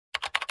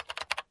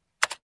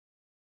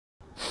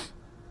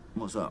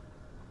What's up?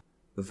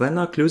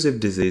 Veno-Occlusive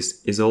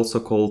disease is also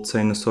called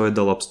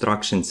sinusoidal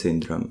obstruction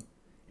syndrome.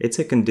 It's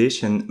a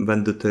condition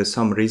when due to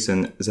some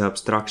reason the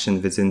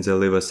obstruction within the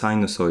liver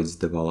sinusoids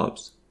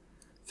develops.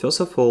 First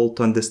of all,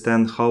 to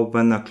understand how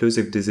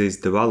veno-occlusive disease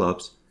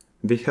develops,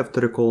 we have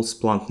to recall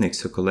splanchnic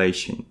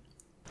circulation.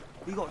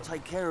 We got to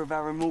take care of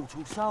our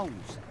immortal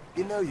souls.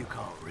 You know you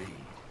can't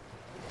read.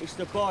 It's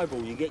the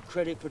Bible, you get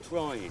credit for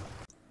trying.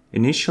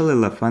 Initially,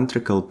 left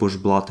ventricle pushes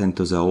blood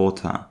into the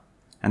aorta,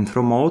 and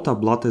from aorta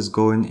blood is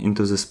going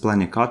into the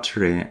splenic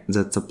artery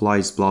that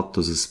supplies blood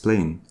to the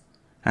spleen,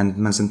 and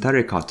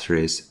mesenteric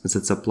arteries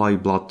that supply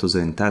blood to the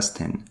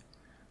intestine,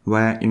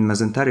 where in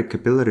mesenteric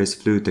capillaries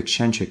fluid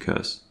exchange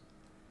occurs.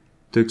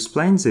 To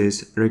explain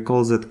this,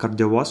 recall that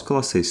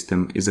cardiovascular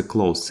system is a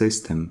closed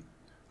system,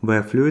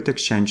 where fluid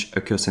exchange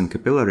occurs in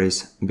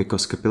capillaries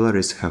because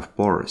capillaries have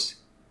pores.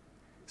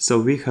 So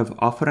we have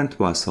afferent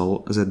vessel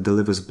that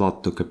delivers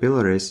blood to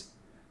capillaries,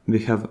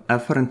 we have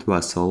afferent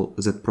vessel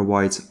that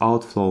provides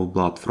outflow of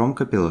blood from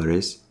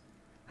capillaries,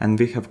 and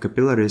we have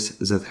capillaries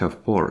that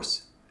have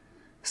pores.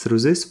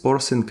 Through these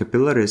pores in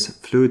capillaries,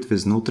 fluid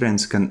with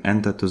nutrients can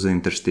enter to the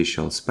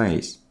interstitial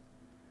space.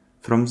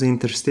 From the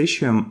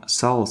interstitium,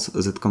 cells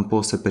that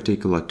compose a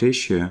particular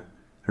tissue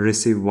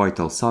receive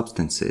vital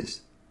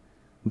substances.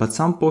 But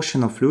some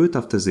portion of fluid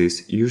after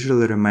this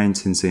usually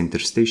remains in the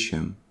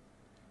interstitium.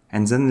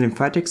 And then the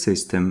lymphatic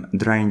system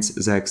drains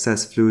the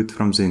excess fluid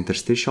from the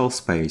interstitial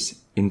space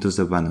into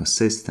the venous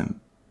system.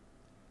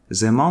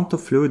 The amount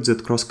of fluid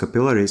that crosses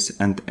capillaries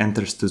and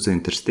enters to the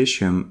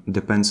interstitium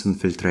depends on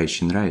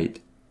filtration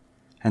rate.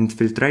 And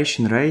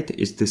filtration rate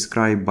is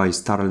described by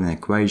Starling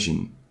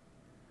equation.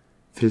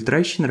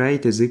 Filtration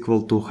rate is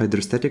equal to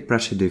hydrostatic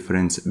pressure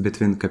difference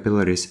between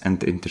capillaries and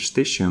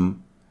interstitium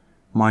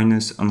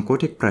minus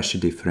oncotic pressure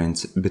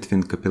difference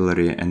between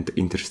capillary and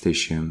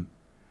interstitium,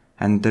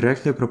 and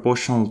directly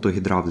proportional to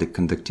hydraulic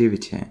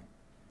conductivity.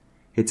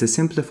 It's a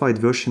simplified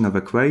version of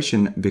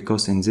equation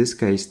because in this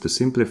case, to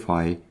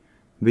simplify,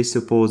 we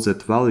suppose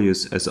that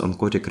values as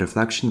oncotic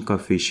reflection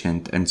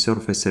coefficient and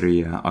surface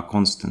area are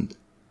constant.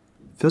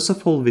 First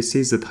of all, we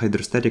see that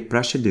hydrostatic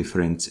pressure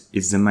difference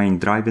is the main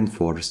driving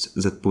force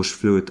that pushes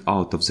fluid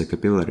out of the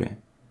capillary.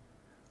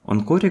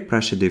 Oncotic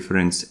pressure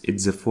difference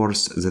is the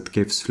force that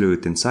keeps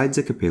fluid inside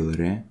the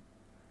capillary,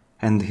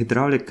 and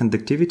hydraulic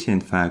conductivity,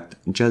 in fact,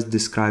 just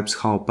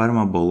describes how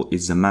permeable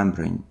is the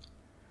membrane,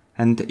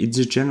 and it's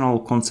a general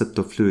concept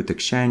of fluid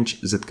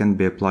exchange that can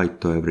be applied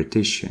to every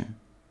tissue.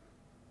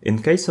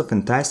 In case of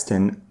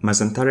intestine,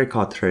 mesenteric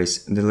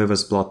arteries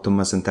delivers blood to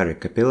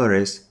mesenteric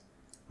capillaries,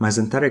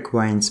 mesenteric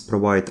veins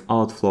provide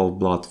outflow of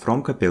blood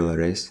from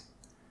capillaries,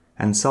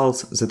 and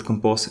cells that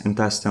compose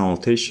intestinal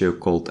tissue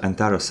called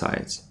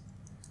enterocytes.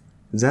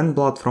 Then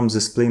blood from the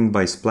spleen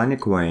by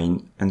splenic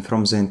vein and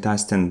from the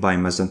intestine by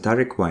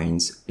mesenteric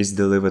veins is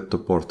delivered to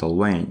portal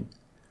vein.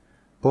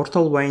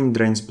 Portal vein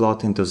drains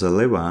blood into the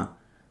liver,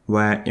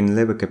 where in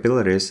liver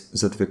capillaries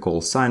that we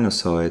call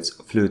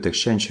sinusoids, fluid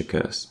exchange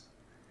occurs.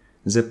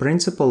 The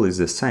principle is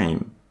the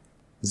same.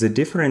 The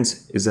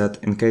difference is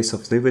that in case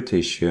of liver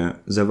tissue,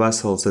 the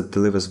vessel that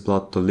delivers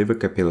blood to liver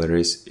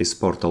capillaries is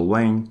portal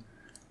vein,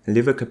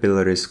 liver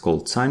capillaries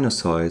called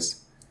sinusoids,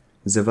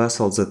 the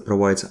vessel that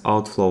provides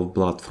outflow of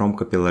blood from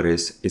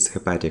capillaries is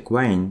hepatic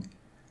vein,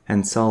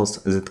 and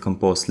cells that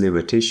compose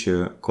liver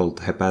tissue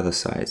called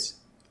hepatocytes.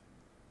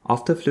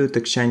 After fluid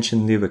exchange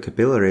in liver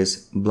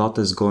capillaries, blood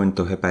is going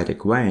to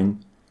hepatic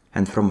vein,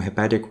 and from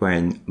hepatic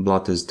vein,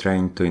 blood is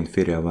drained to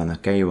inferior vena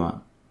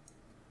cava.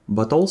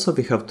 But also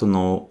we have to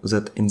know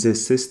that in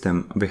this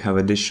system we have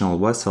additional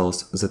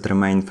vessels that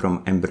remain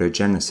from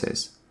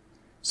embryogenesis.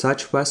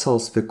 Such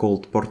vessels we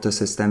called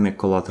portosystemic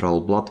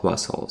collateral blood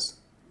vessels.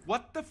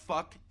 What the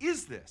fuck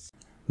is this?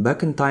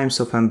 Back in times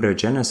of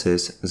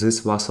embryogenesis, these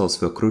vessels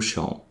were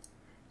crucial.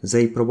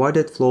 They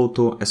provided flow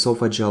to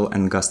esophageal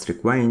and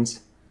gastric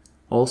veins.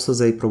 Also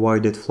they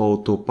provided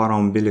flow to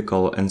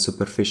paraumbilical and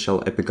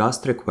superficial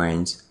epigastric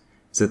veins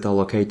that are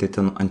located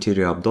on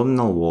anterior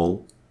abdominal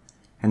wall.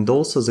 And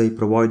also they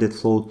provided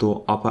flow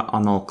to upper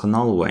anal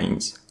canal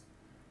veins.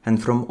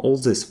 And from all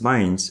these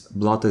veins,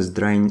 blood is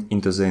drained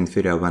into the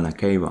inferior vena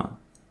cava.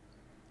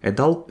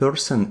 Adult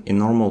person in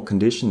normal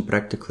condition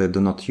practically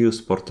do not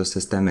use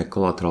portosystemic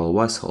collateral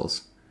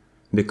vessels,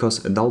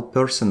 because adult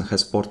person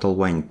has portal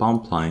vein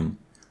pump line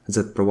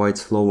that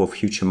provides flow of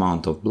huge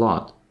amount of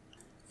blood.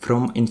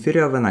 From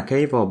inferior vena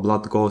cava,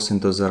 blood goes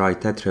into the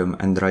right atrium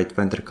and right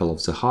ventricle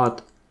of the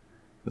heart,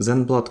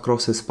 then blood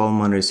crosses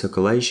pulmonary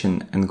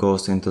circulation and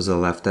goes into the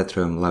left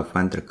atrium, left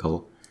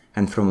ventricle,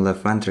 and from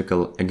left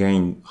ventricle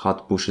again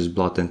heart pushes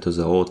blood into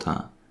the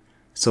aorta.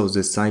 So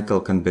this cycle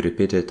can be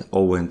repeated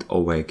over and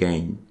over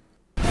again.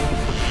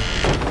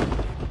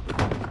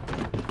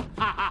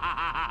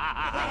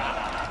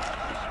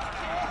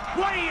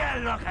 What are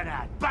you looking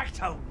at? Back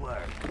to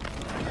work!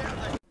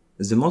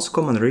 The most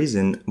common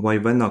reason why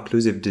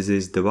veno-occlusive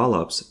disease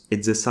develops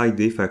is the side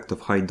effect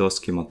of high-dose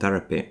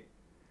chemotherapy.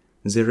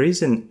 The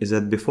reason is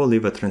that before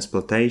liver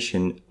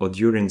transplantation or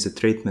during the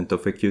treatment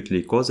of acute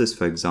leukosis,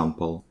 for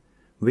example,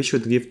 we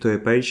should give to a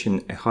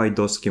patient a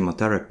high-dose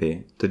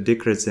chemotherapy to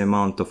decrease the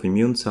amount of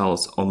immune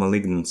cells or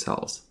malignant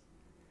cells.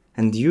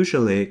 And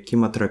usually,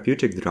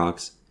 chemotherapeutic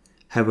drugs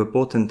have a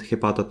potent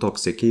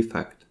hepatotoxic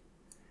effect.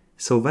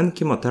 So when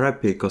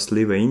chemotherapy causes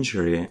liver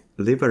injury,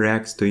 liver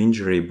reacts to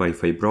injury by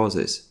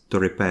fibrosis to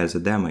repair the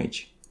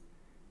damage.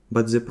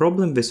 But the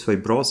problem with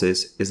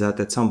fibrosis is that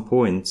at some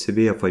point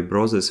severe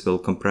fibrosis will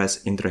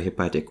compress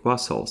intrahepatic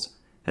vessels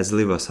as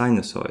liver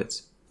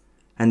sinusoids,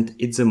 and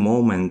it's the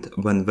moment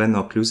when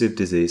veno-occlusive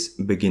disease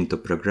begins to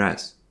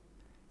progress.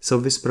 So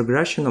with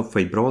progression of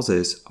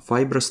fibrosis,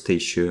 fibrous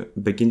tissue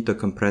begins to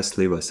compress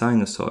liver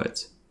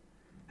sinusoids,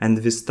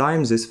 and with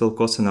time this will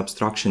cause an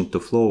obstruction to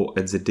flow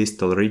at the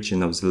distal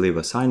region of the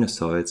liver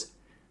sinusoids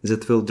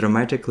that will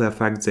dramatically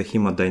affect the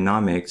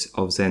hemodynamics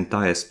of the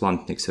entire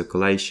splanchnic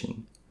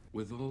circulation.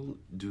 With all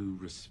due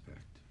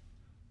respect,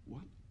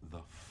 what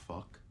the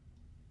fuck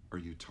are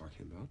you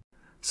talking about?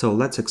 So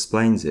let's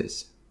explain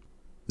this.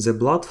 The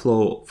blood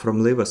flow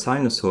from liver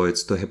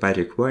sinusoids to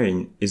hepatic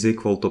vein is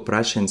equal to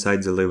pressure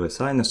inside the liver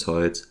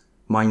sinusoids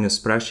minus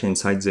pressure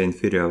inside the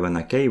inferior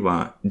vena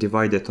cava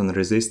divided on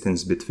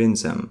resistance between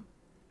them,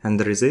 and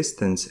the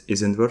resistance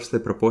is inversely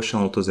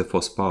proportional to the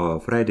force power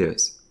of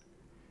radius.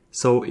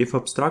 So if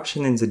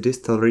obstruction in the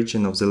distal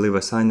region of the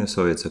liver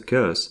sinusoids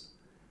occurs,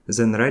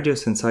 then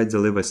radius inside the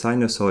liver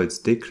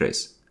sinusoids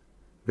decrease.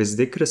 With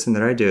decrease in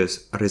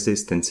radius,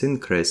 resistance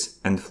increase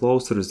and flow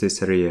through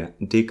this area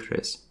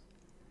decrease.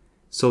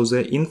 So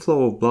the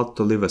inflow of blood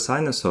to liver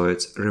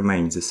sinusoids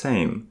remains the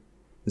same.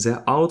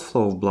 The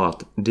outflow of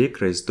blood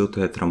decreases due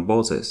to a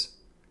thrombosis.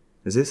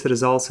 This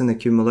results in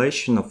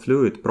accumulation of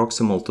fluid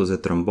proximal to the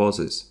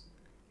thrombosis.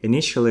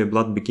 Initially,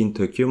 blood begins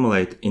to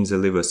accumulate in the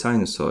liver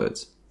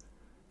sinusoids.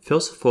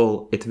 First of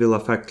all, it will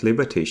affect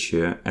liver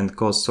tissue and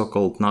cause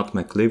so-called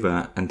nutmeg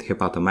liver and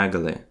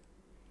hepatomegaly.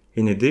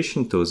 In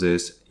addition to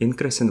this,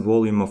 increase in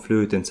volume of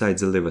fluid inside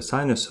the liver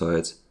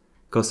sinusoids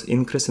cause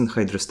increase in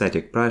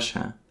hydrostatic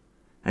pressure,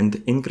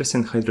 and increase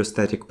in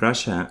hydrostatic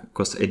pressure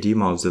cause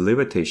edema of the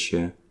liver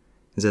tissue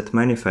that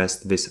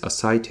manifests with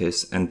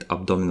ascites and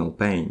abdominal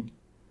pain.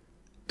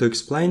 To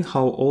explain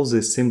how all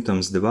these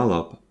symptoms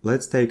develop,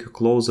 let's take a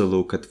closer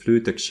look at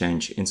fluid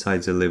exchange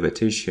inside the liver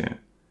tissue.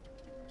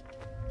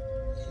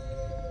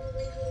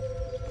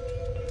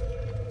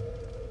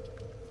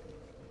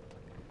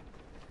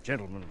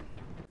 Gentlemen.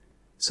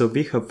 So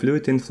we have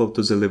fluid inflow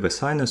to the liver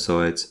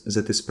sinusoids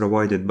that is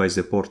provided by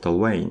the portal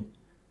vein,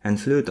 and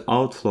fluid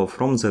outflow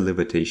from the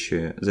liver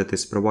tissue that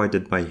is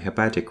provided by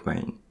hepatic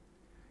vein.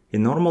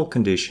 In normal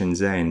conditions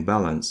they are in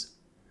balance,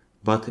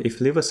 but if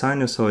liver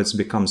sinusoids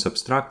becomes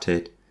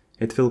obstructed,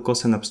 it will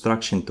cause an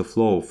obstruction to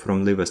flow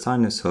from liver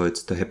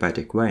sinusoids to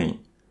hepatic vein,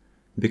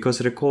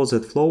 because recall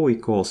that flow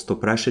equals to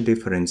pressure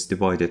difference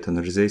divided on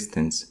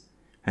resistance,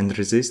 and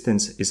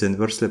resistance is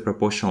inversely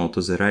proportional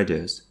to the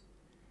radius.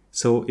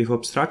 So if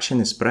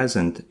obstruction is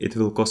present, it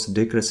will cause a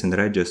decrease in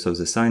radius of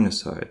the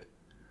sinusoid.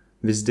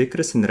 With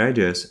decrease in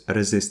radius,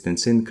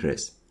 resistance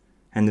increase,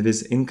 and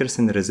with increase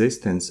in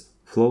resistance,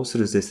 flow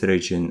through this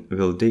region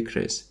will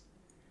decrease.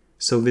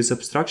 So with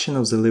obstruction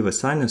of the liver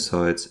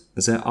sinusoids,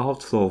 the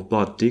outflow of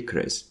blood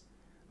decrease,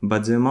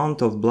 but the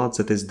amount of blood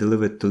that is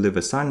delivered to liver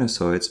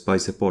sinusoids by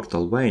the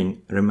portal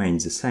vein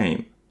remains the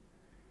same.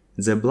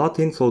 The blood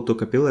inflow to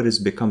capillaries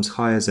becomes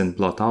higher than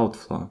blood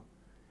outflow.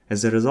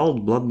 As a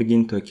result, blood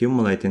begins to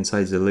accumulate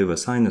inside the liver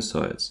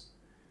sinusoids.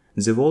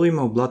 The volume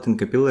of blood in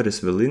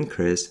capillaries will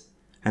increase,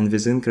 and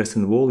with increase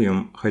in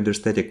volume,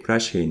 hydrostatic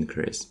pressure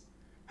increase.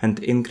 And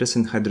increase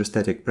in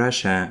hydrostatic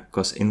pressure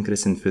causes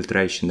increase in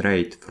filtration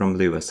rate from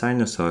liver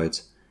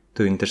sinusoids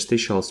to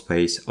interstitial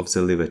space of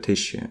the liver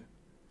tissue.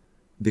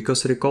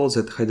 Because recall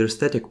that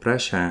hydrostatic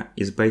pressure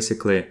is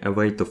basically a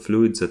weight of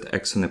fluid that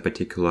acts on a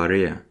particular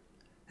area,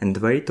 and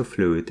weight of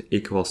fluid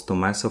equals to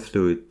mass of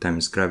fluid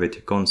times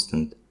gravity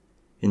constant.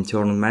 In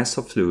turn, mass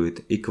of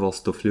fluid equals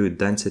to fluid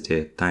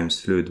density times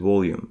fluid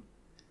volume.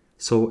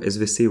 So as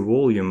we see,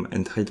 volume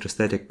and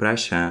hydrostatic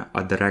pressure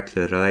are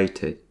directly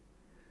related.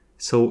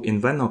 So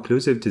in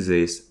veno-occlusive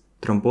disease,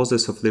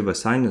 thrombosis of liver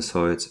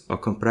sinusoids or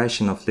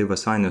compression of liver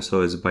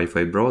sinusoids by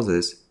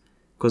fibrosis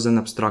cause an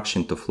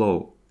obstruction to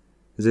flow.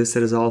 This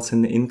results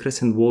in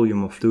increase in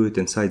volume of fluid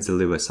inside the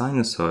liver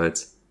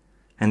sinusoids,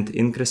 and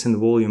increase in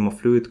volume of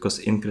fluid cause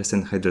increase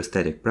in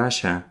hydrostatic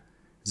pressure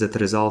that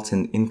results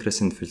in increase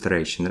in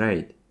filtration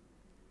rate.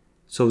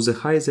 So the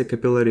higher the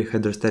capillary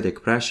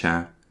hydrostatic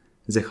pressure,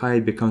 the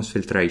higher becomes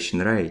filtration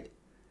rate.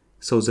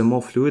 So the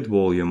more fluid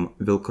volume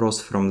will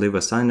cross from liver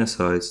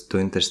sinusoids to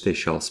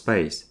interstitial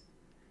space.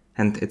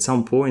 And at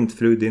some point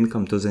fluid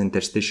income to the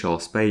interstitial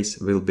space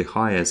will be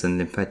higher than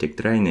lymphatic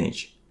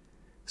drainage.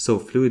 So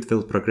fluid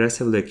will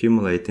progressively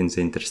accumulate in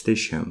the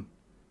interstitium.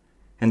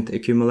 And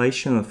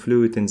accumulation of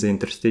fluid in the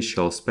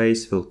interstitial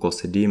space will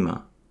cause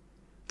edema.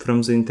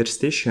 From the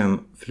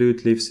interstitium,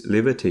 fluid leaves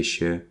liver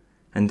tissue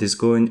and is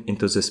going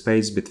into the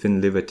space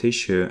between liver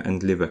tissue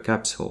and liver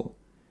capsule.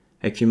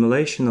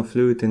 Accumulation of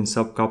fluid in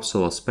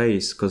subcapsular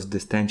space causes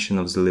distension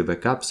of the liver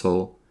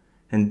capsule,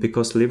 and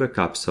because liver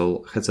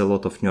capsule has a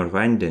lot of nerve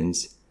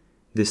endings,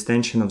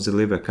 Distension of the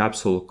liver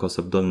capsule causes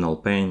abdominal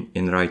pain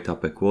in right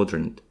upper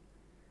quadrant.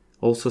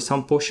 Also,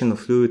 some portion of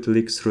fluid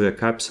leaks through the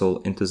capsule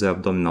into the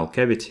abdominal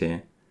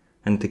cavity,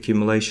 and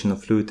accumulation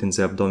of fluid in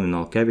the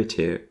abdominal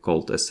cavity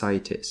called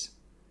ascites.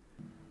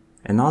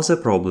 Another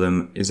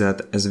problem is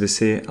that, as we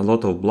see, a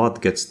lot of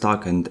blood gets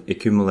stuck and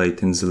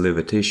accumulates in the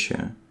liver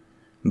tissue,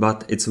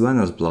 but it's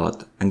venous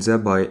blood, and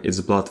thereby it's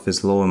blood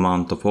with low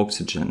amount of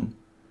oxygen.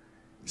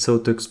 So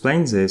to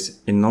explain this,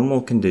 in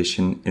normal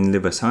condition in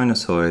liver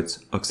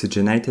sinusoids,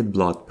 oxygenated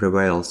blood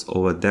prevails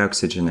over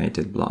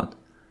deoxygenated blood,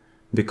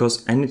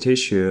 because any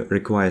tissue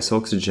requires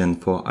oxygen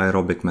for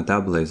aerobic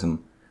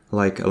metabolism,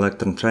 like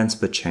electron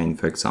transport chain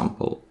for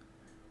example.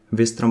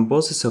 With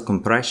thrombosis or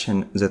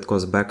compression that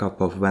cause backup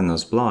of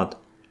venous blood,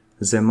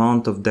 the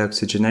amount of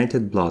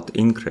deoxygenated blood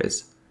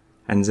increase,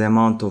 and the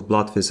amount of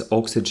blood with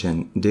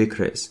oxygen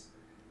decrease.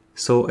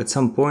 So at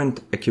some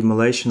point,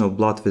 accumulation of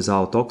blood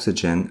without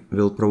oxygen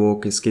will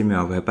provoke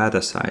ischemia of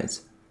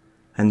hepatocytes,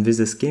 and with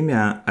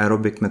ischemia,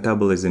 aerobic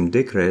metabolism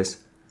decrease,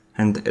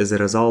 and as a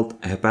result,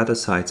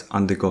 hepatocytes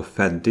undergo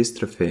fat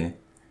dystrophy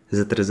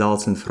that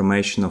results in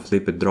formation of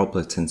lipid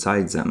droplets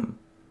inside them.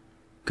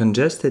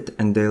 Congested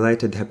and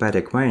dilated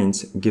hepatic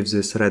veins give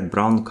this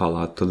red-brown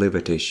color to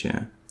liver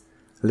tissue.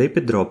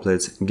 Lipid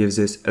droplets give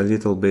this a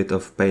little bit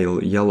of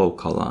pale yellow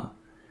color,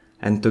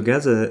 and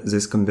together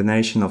this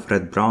combination of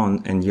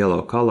red-brown and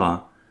yellow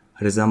color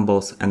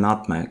resembles a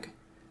nutmeg.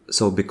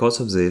 So because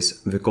of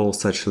this, we call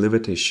such liver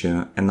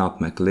tissue a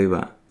nutmeg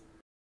liver.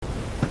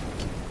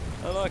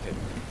 I like it.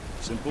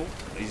 Simple,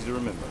 easy to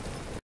remember.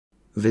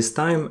 With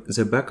time,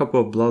 the backup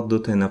of blood due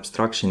to an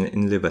obstruction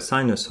in liver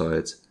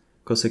sinusoids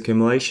cause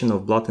accumulation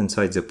of blood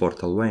inside the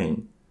portal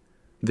vein.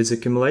 With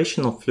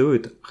accumulation of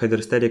fluid,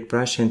 hydrostatic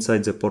pressure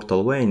inside the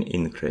portal vein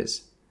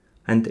increase,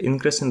 and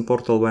increase in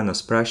portal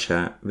venous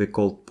pressure we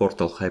call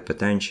portal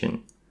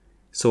hypertension.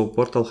 So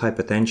portal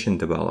hypertension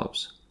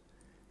develops.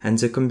 And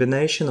the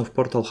combination of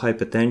portal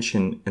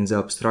hypertension and the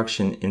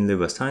obstruction in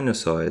liver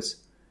sinusoids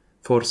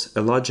force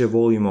a larger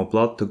volume of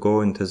blood to go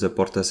into the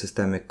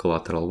portosystemic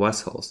collateral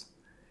vessels.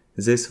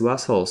 These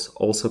vessels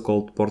also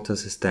called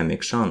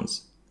portosystemic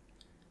shunts.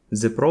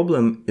 The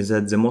problem is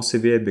that the more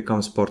severe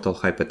becomes portal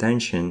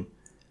hypertension,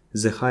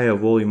 the higher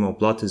volume of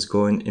blood is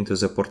going into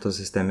the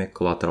portosystemic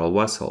collateral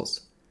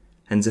vessels,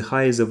 and the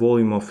higher the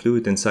volume of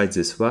fluid inside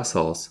these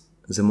vessels,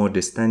 the more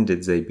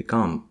distended they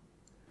become.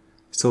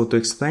 So to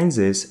explain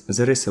this,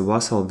 there is a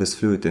vessel with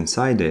fluid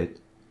inside it.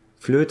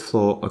 Fluid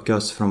flow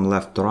occurs from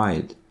left to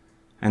right,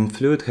 and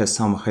fluid has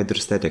some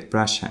hydrostatic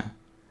pressure.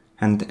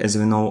 And as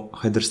we know,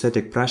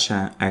 hydrostatic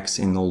pressure acts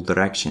in all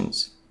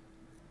directions.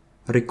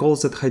 Recall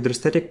that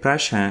hydrostatic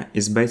pressure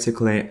is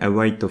basically a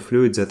weight of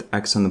fluid that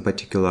acts on a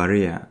particular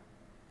area,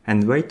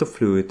 and weight of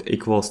fluid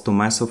equals to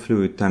mass of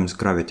fluid times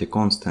gravity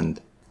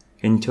constant.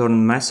 In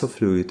turn, mass of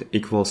fluid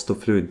equals to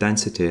fluid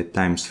density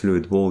times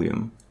fluid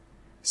volume.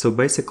 So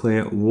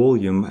basically,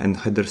 volume and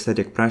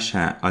hydrostatic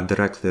pressure are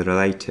directly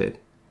related.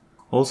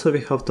 Also, we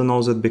have to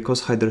know that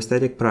because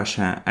hydrostatic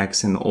pressure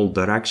acts in all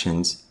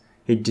directions,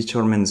 it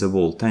determines the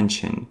wall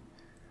tension.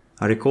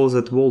 Recall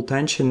that wall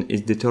tension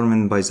is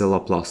determined by the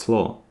Laplace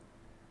law.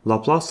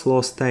 Laplace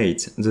law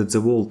states that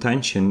the wall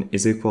tension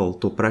is equal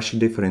to pressure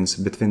difference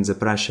between the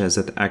pressure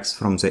that acts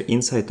from the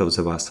inside of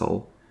the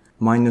vessel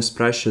minus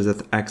pressure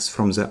that acts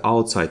from the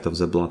outside of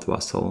the blood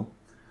vessel.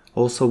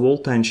 Also, wall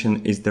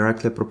tension is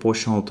directly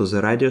proportional to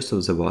the radius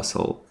of the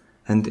vessel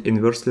and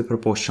inversely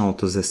proportional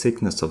to the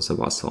thickness of the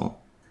vessel.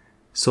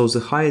 So the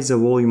higher the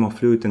volume of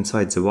fluid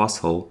inside the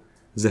vessel,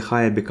 the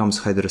higher becomes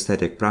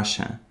hydrostatic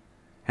pressure,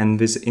 and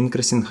with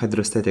increasing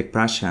hydrostatic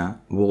pressure,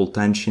 wall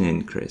tension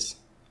increase.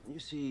 You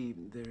see,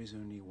 there is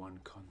only one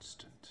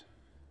constant,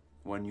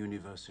 one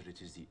universal.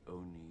 It is the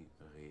only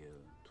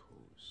real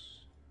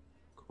truth.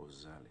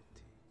 Causality.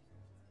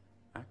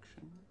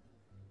 Action,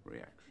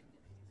 reaction,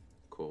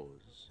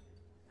 cause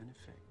and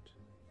effect.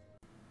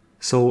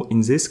 So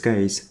in this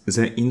case,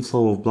 the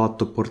inflow of blood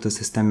to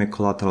portosystemic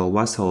collateral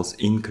vessels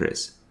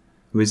increase.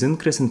 With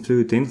increase in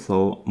fluid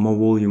inflow, more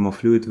volume of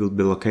fluid will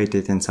be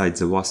located inside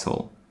the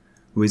vessel.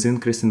 With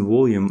increase in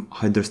volume,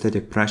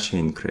 hydrostatic pressure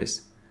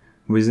increase.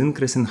 With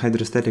increase in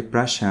hydrostatic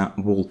pressure,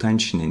 wall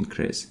tension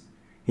increase.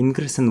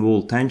 Increase in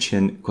wall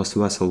tension causes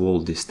vessel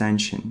wall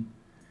distension.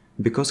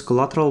 Because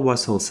collateral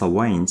vessels are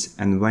veins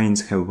and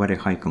veins have very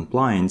high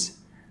compliance,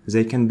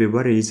 they can be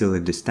very easily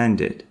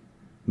distended.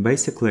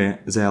 Basically,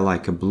 they are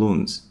like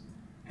balloons.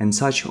 And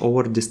such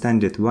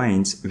over-distended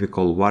veins we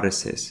call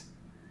varices.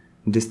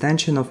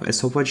 Distension of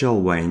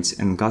esophageal veins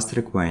and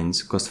gastric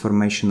veins cause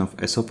formation of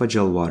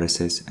esophageal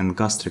varices and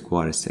gastric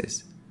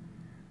varices.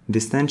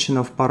 Distension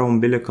of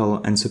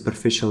paraumbilical and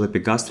superficial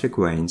epigastric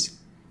veins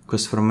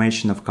cause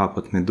formation of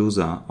caput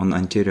medusa on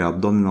anterior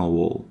abdominal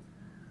wall,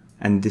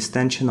 and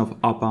distension of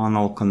upper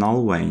anal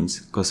canal veins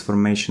cause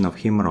formation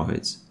of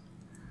hemorrhoids.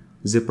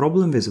 The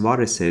problem with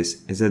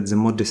varices is that the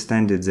more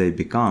distended they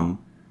become,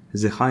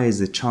 the higher is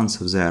the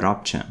chance of their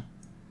rupture.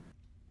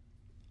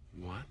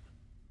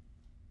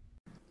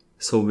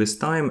 So with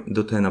time,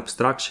 due to an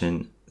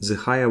obstruction, the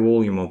higher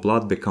volume of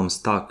blood becomes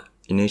stuck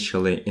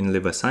initially in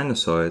liver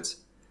sinusoids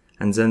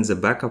and then the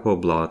backup of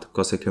blood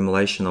cause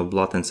accumulation of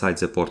blood inside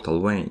the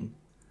portal vein.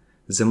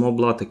 The more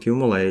blood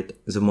accumulate,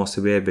 the more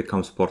severe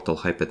becomes portal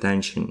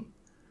hypertension.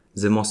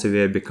 The more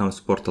severe becomes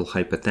portal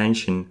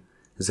hypertension,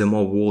 the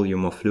more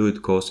volume of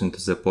fluid goes into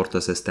the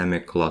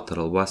portosystemic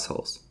collateral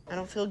vessels. I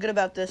don't feel good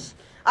about this.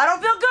 I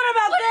don't feel good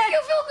about this!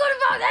 You feel good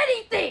about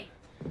anything!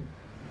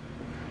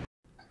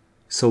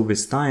 So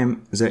with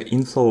time, the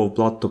inflow of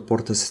blood to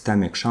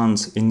portosystemic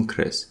shunts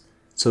increase,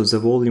 so the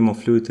volume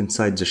of fluid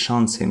inside the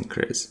shunts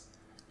increase.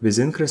 With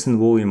increase in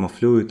volume of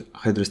fluid,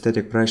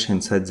 hydrostatic pressure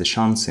inside the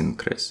shunts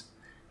increase.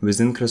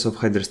 With increase of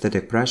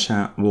hydrostatic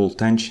pressure, wall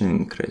tension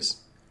increase.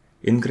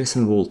 Increase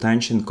in wall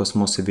tension cause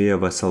more severe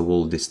vessel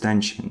wall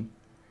distension.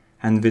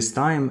 And with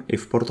time,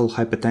 if portal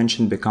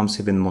hypertension becomes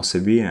even more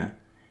severe,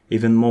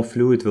 even more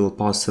fluid will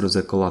pass through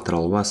the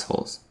collateral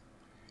vessels.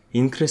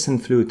 Increase in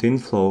fluid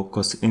inflow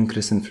cause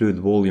increase in fluid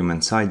volume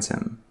inside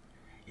them.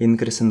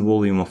 Increase in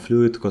volume of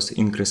fluid cause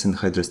increase in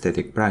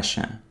hydrostatic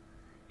pressure.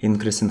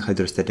 Increase in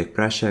hydrostatic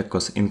pressure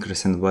cause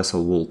increase in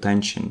vessel wall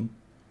tension.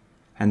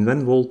 And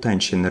when wall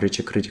tension reach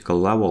a critical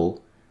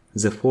level,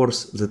 the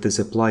force that is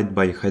applied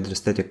by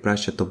hydrostatic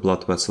pressure to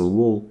blood vessel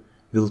wall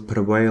will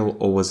prevail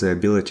over the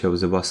ability of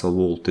the vessel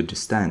wall to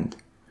distend.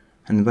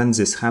 And when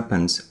this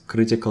happens,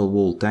 critical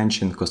wall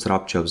tension causes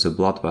rupture of the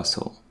blood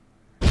vessel.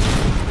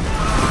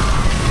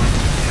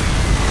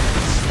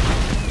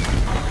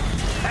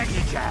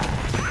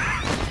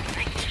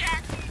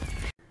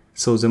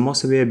 So the more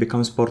severe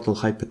becomes portal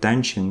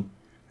hypertension,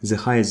 the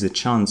higher the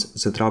chance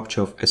that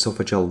rupture of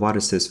esophageal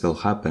varices will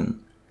happen,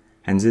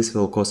 and this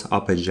will cause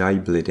upper GI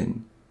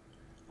bleeding.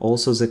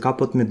 Also, the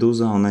caput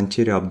medusa on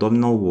anterior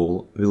abdominal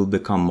wall will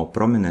become more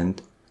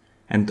prominent,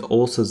 and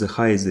also the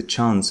higher the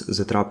chance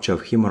that rupture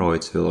of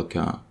hemorrhoids will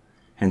occur,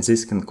 and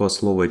this can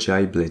cause lower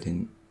GI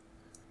bleeding.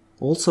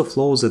 Also,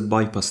 flow that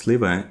bypass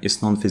liver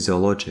is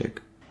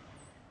non-physiologic.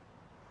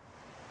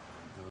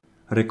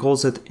 Recall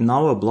that in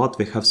our blood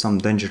we have some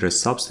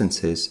dangerous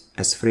substances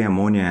as free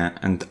ammonia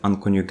and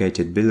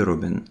unconjugated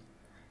bilirubin,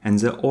 and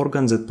the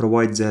organ that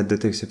provides their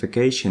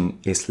detoxification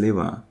is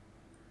liver.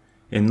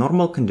 In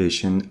normal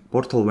condition,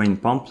 portal vein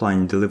pump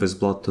line delivers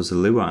blood to the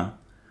liver,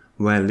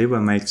 where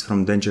liver makes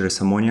from dangerous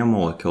ammonia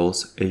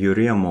molecules a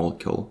urea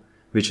molecule,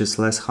 which is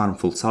less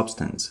harmful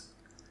substance.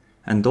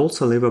 And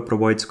also liver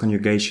provides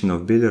conjugation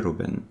of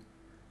bilirubin,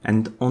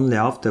 and only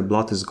after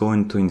blood is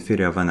going to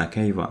inferior vena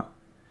cava.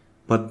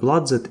 But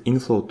blood that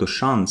inflow to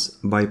shunts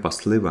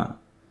bypass liver.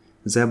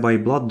 Thereby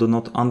blood do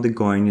not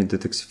undergo any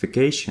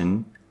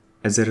detoxification.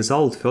 As a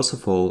result, first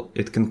of all,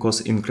 it can cause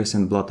increase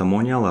in blood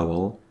ammonia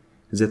level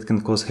that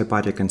can cause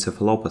hepatic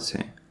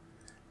encephalopathy.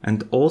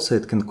 And also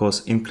it can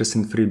cause increase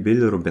in free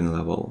bilirubin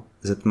level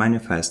that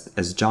manifests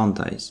as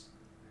jaundice.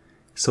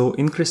 So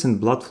increase in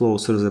blood flow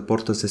through the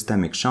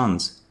portosystemic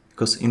shunts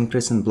cause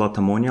increase in blood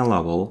ammonia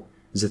level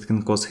that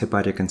can cause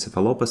hepatic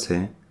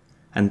encephalopathy,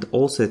 and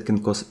also it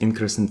can cause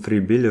increase in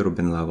free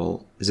bilirubin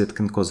level that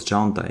can cause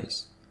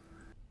jaundice.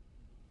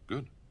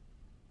 Good.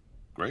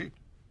 Great.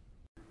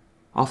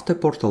 After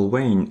portal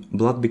vein,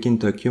 blood begin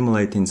to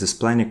accumulate in the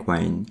splenic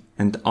vein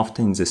and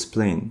after in the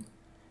spleen.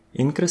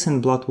 Increase in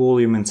blood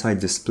volume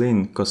inside the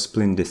spleen cause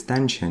spleen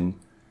distension,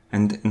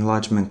 and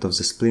enlargement of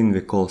the spleen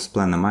we call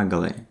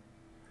splenomegaly.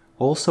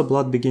 Also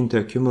blood begin to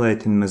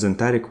accumulate in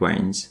mesenteric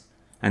veins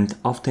and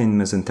after in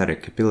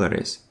mesenteric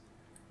capillaries.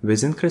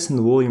 With increase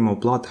in volume of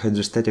blood,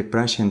 hydrostatic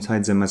pressure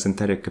inside the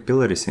mesenteric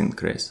capillaries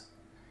increase.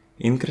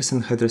 Increase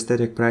in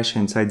hydrostatic pressure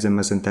inside the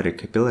mesenteric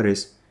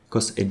capillaries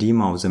cause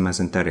edema of the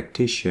mesenteric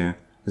tissue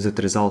that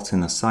results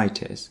in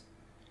ascites.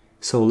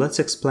 So let's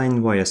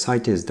explain why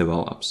ascites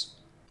develops.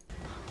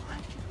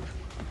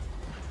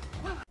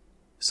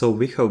 So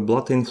we have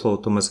blood inflow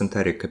to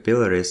mesenteric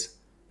capillaries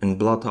and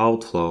blood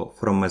outflow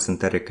from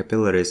mesenteric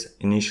capillaries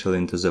initially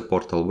into the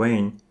portal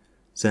vein,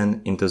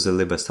 then into the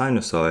liver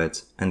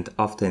sinusoids, and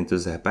after into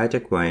the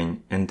hepatic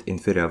vein and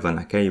inferior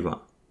vena cava.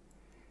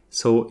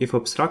 So if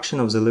obstruction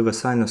of the liver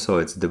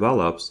sinusoids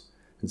develops,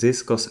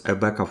 this causes a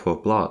backup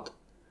of blood,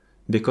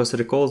 because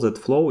recall that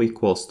flow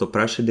equals to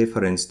pressure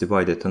difference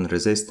divided on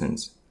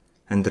resistance,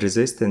 and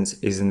resistance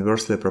is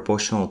inversely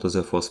proportional to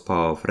the force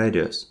power of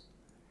radius.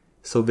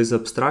 So with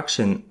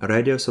obstruction,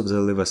 radius of the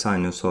liver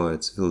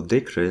sinusoids will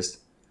decrease.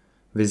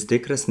 With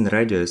decrease in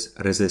radius,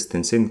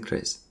 resistance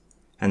increase,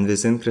 and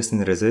with increase in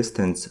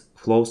resistance,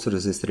 flow through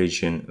this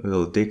region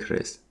will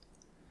decrease.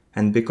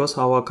 And because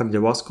our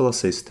cardiovascular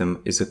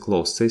system is a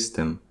closed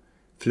system,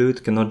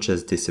 fluid cannot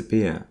just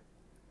disappear.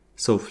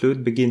 So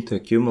fluid begin to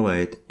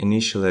accumulate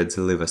initially at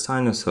the liver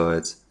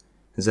sinusoids,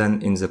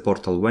 then in the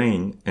portal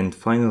vein, and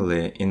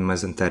finally in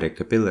mesenteric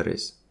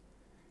capillaries.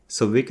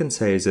 So we can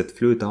say that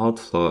fluid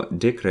outflow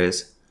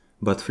decreases,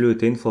 but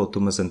fluid inflow to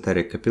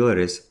mesenteric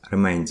capillaries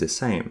remains the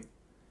same.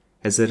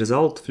 As a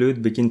result,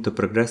 fluid begin to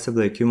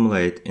progressively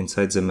accumulate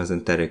inside the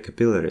mesenteric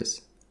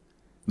capillaries.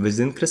 With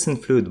increase in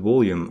fluid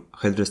volume,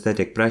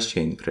 hydrostatic pressure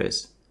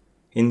increase.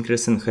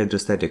 Increase in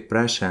hydrostatic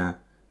pressure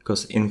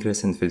cause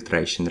increase in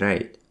filtration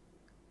rate.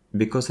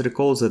 Because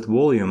recall that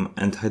volume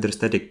and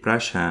hydrostatic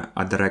pressure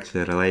are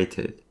directly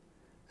related.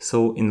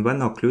 So in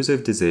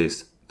Veno-Occlusive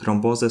disease,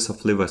 thrombosis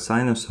of liver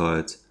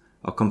sinusoids,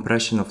 or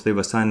compression of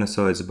liver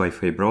sinusoids by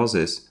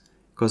fibrosis,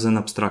 cause an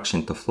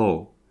obstruction to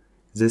flow.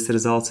 This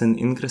results in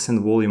increase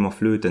in volume of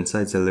fluid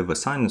inside the liver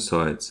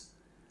sinusoids,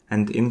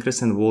 and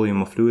increase in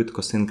volume of fluid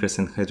cause increase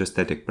in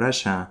hydrostatic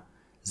pressure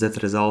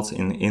that results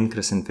in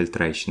increase in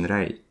filtration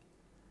rate.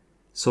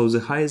 So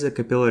the higher the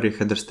capillary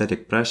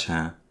hydrostatic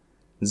pressure,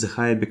 the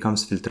higher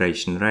becomes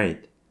filtration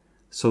rate,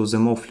 so the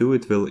more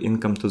fluid will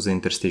income to the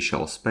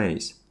interstitial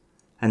space,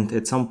 and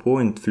at some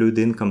point fluid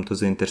income to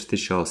the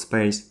interstitial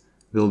space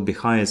will be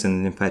higher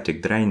than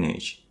lymphatic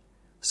drainage,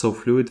 so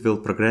fluid will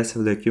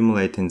progressively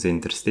accumulate in the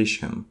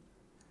interstitium,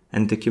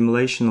 and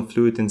accumulation of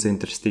fluid in the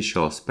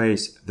interstitial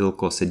space will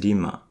cause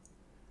edema.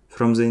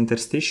 From the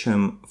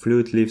interstitium,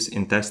 fluid leaves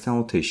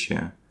intestinal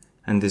tissue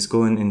and is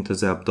going into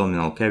the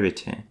abdominal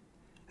cavity,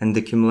 and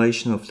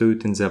accumulation of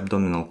fluid in the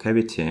abdominal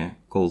cavity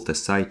called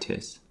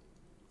ascites.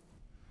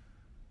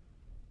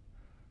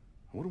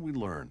 What do we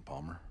learn,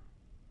 Palmer?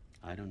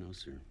 I don't know,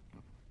 sir.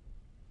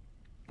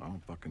 I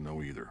don't fucking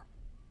know either.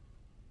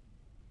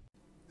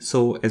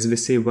 So, as we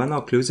see,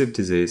 Veno-Occlusive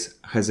disease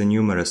has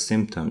numerous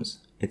symptoms.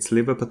 It's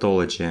liver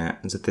pathology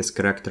that is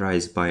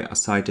characterized by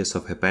ascites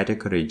of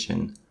hepatic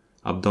origin,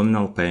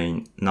 abdominal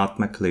pain,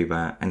 nutmeg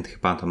liver, and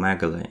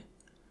hepatomegaly.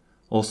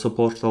 Also,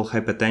 portal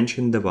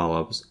hypertension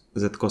develops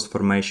that cause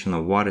formation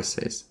of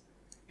varices.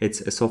 It's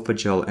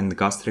esophageal and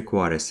gastric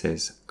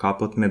varices,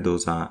 caput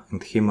medusa,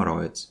 and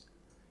hemorrhoids.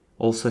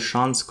 Also,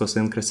 shunts cause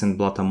increase in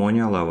blood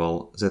ammonia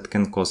level that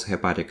can cause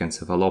hepatic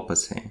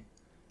encephalopathy,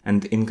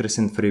 and increase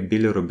in free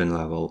bilirubin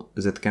level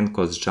that can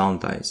cause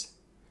jaundice.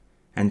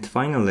 And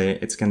finally,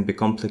 it can be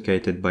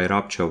complicated by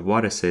rupture of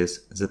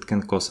varices that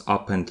can cause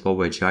upper and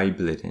lower GI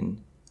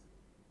bleeding.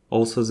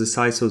 Also, the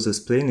size of the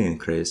spleen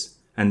increase,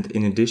 and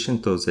in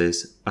addition to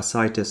this,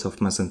 ascites of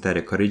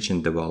mesenteric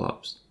origin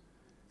develops.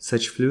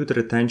 Such fluid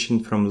retention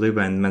from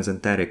liver and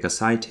mesenteric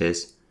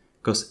ascites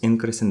cause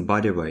increase in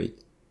body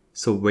weight,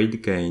 so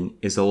weight gain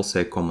is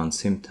also a common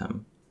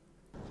symptom.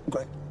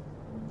 Okay.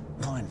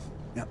 Fine.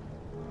 Yep.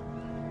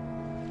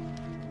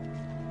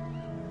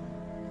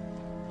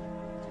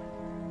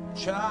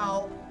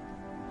 Ciao.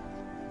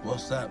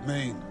 What's that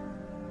mean?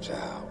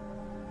 Ciao.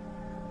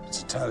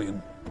 It's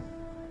Italian.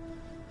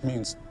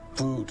 Means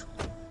food.